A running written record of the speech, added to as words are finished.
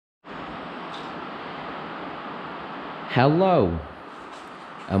Hello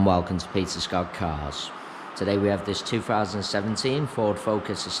and welcome to Peter Scott Cars. Today we have this 2017 Ford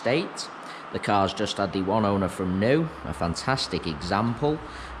Focus Estate. The car's just had the one owner from new, a fantastic example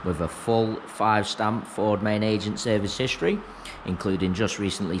with a full 5-stamp Ford main agent service history, including just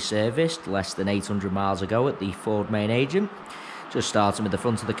recently serviced less than 800 miles ago at the Ford main agent. Just starting with the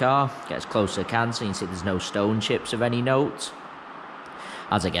front of the car, get as close as I can so you can see there's no stone chips of any note.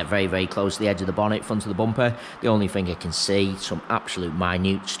 As I get very close to the edge of the bonnet, front of the bumper, the only thing I can see, some absolute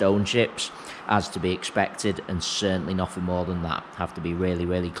minute stone chips, as to be expected, and certainly nothing more than that. Have to be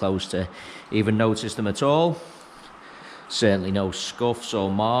really close to even notice them at all. Certainly no scuffs or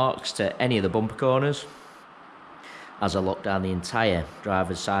marks to any of the bumper corners. As I look down the entire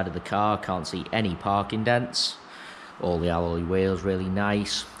driver's side of the car, can't see any parking dents. All the alloy wheels really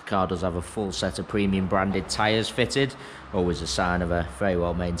nice. The car does have a full set of premium branded tyres fitted, always a sign of a very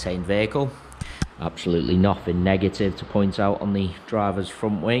well maintained vehicle. Absolutely nothing negative to point out on the driver's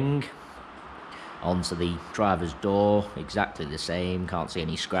front wing. Onto the driver's door, exactly the same, can't see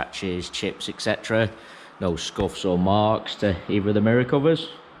any scratches, chips, etc. No scuffs or marks to either of the mirror covers.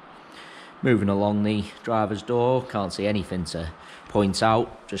 Moving along the driver's door, can't see anything to point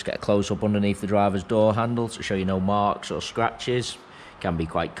out. Just get a close up underneath the driver's door handle to show you no marks or scratches. Can be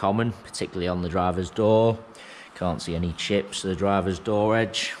quite common, particularly on the driver's door. Can't see any chips to the driver's door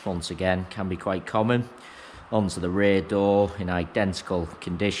edge. Once again, can be quite common. Onto the rear door in identical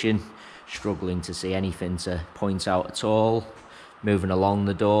condition. Struggling to see anything to point out at all. Moving along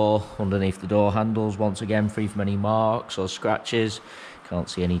the door, underneath the door handles, once again free from any marks or scratches. Can't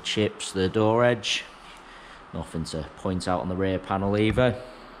see any chips to the door edge. Nothing to point out on the rear panel either.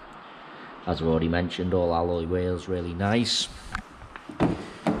 As I've already mentioned, all alloy wheels really nice.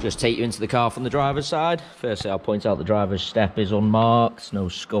 Just take you into the car from the driver's side. Firstly, I'll point out the driver's step is unmarked. No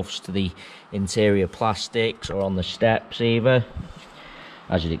scuffs to the interior plastics or on the steps either.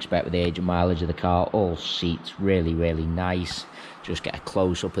 As you'd expect with the age and mileage of the car, all seats really nice. Just get a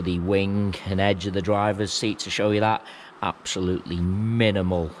close-up of the wing and edge of the driver's seat to show you that. Absolutely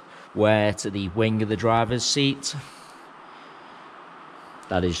minimal wear to the wing of the driver's seat.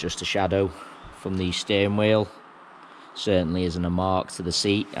 That is just a shadow from the steering wheel. Certainly isn't a mark to the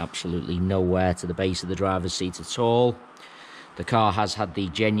seat. Absolutely no wear to the base of the driver's seat at all. The car has had the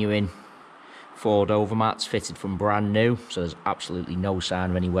genuine Ford overmats fitted from brand new, so there's absolutely no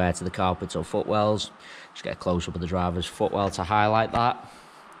sign of any wear to the carpets or footwells. Just get a close-up of the driver's footwell to highlight that.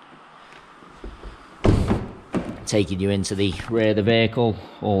 Taking you into the rear of the vehicle,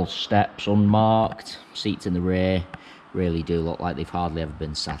 all steps unmarked. Seats in the rear really do look like they've hardly ever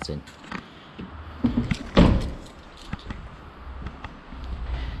been sat in.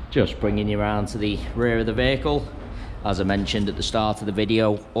 Just bringing you around to the rear of the vehicle. As I mentioned at the start of the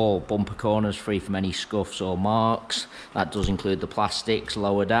video, all bumper corners free from any scuffs or marks. That does include the plastics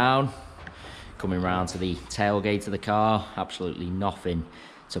lower down. Coming around to the tailgate of the car, absolutely nothing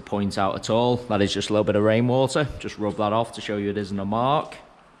to point out at all. That is just a little bit of rainwater. Just rub that off to show you it isn't a mark.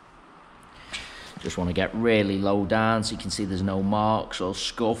 Just want to get really low down so you can see there's no marks or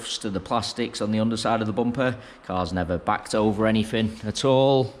scuffs to the plastics on the underside of the bumper. Car's never backed over anything at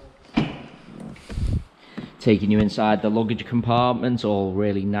all. Taking you inside the luggage compartment, all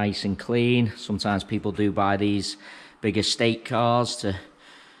really nice and clean. Sometimes people do buy these big estate cars to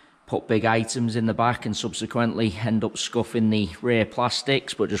put big items in the back and subsequently end up scuffing the rear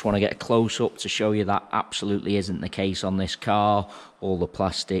plastics, but just want to get a close-up to show you that absolutely isn't the case on this car. All the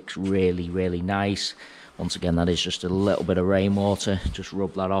plastics really nice. Once again, that is just a little bit of rainwater. Just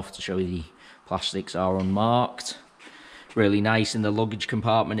rub that off to show you the plastics are unmarked. Really nice in the luggage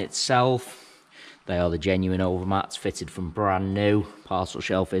compartment itself. They are the genuine overmats fitted from brand new. Parcel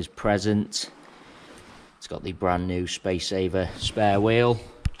shelf is present. It's got the brand new Space Saver spare wheel.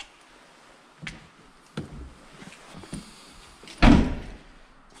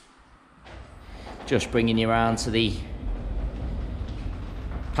 Just bringing you around to the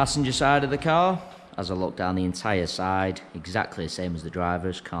passenger side of the car. As I look down the entire side, exactly the same as the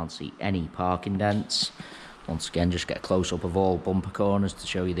driver's. Can't see any parking dents. Once again, just get a close-up of all bumper corners to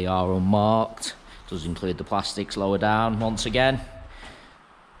show you they are unmarked. Does include the plastics lower down once again.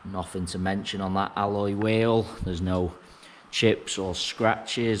 Nothing to mention on that alloy wheel. There's no chips or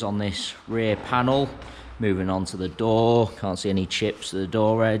scratches on this rear panel. Moving on to the door, can't see any chips to the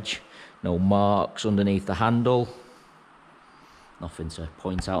door edge. No marks underneath the handle. Nothing to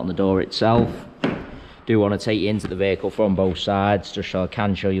point out on the door itself. Do want to take you into the vehicle from both sides just so I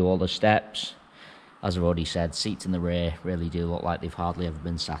can show you all the steps. As I've already said, seats in the rear really do look like they've hardly ever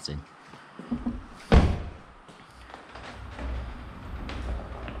been sat in.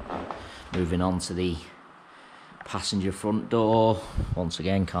 Moving on to the passenger front door. Once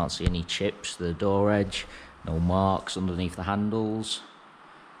again, can't see any chips to the door edge, no marks underneath the handles.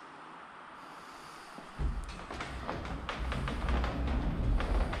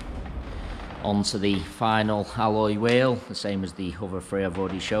 Onto the final alloy wheel, the same as the other three I've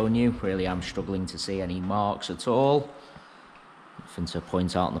already shown you. Really am struggling to see any marks at all. Nothing to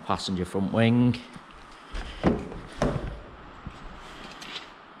point out on the passenger front wing.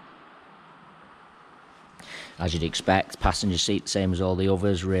 As you'd expect, passenger seat the same as all the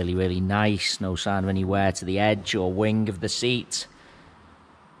others, really nice. No sign of any wear to the edge or wing of the seat.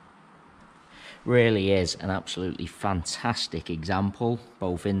 Really is an absolutely fantastic example,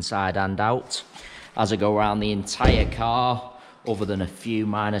 both inside and out. As I go around the entire car, other than a few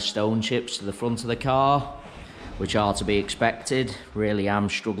minor stone chips to the front of the car, which are to be expected, really am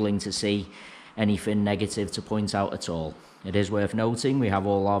struggling to see anything negative to point out at all. It is worth noting we have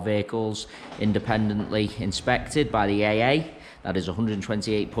all our vehicles independently inspected by the AA. That is a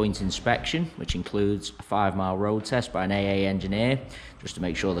 128-point inspection, which includes a 5-mile road test by an AA engineer, just to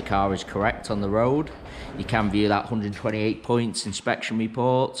make sure the car is correct on the road. You can view that 128 points inspection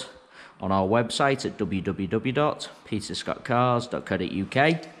report on our website at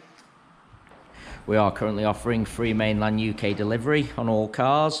www.peterscottcars.co.uk. We are currently offering free mainland UK delivery on all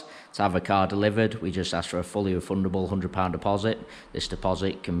cars. To have a car delivered, we just ask for a fully refundable £100 deposit. This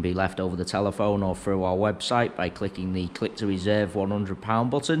deposit can be left over the telephone or through our website by clicking the Click to Reserve £100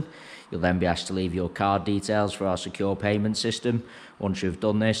 button. You'll then be asked to leave your card details for our secure payment system. Once you've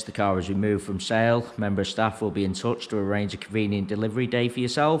done this, the car is removed from sale. Member of staff will be in touch to arrange a convenient delivery day for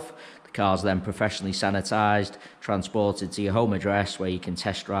yourself. The car's then professionally sanitised, transported to your home address where you can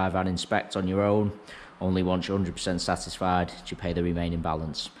test drive and inspect on your own. Only once you're 100% satisfied do you pay the remaining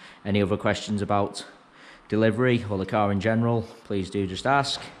balance. Any other questions about delivery or the car in general, please do just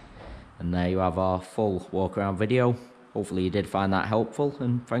ask. And there you have our full walk around video. Hopefully you did find that helpful,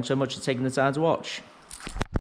 and thanks so much for taking the time to watch.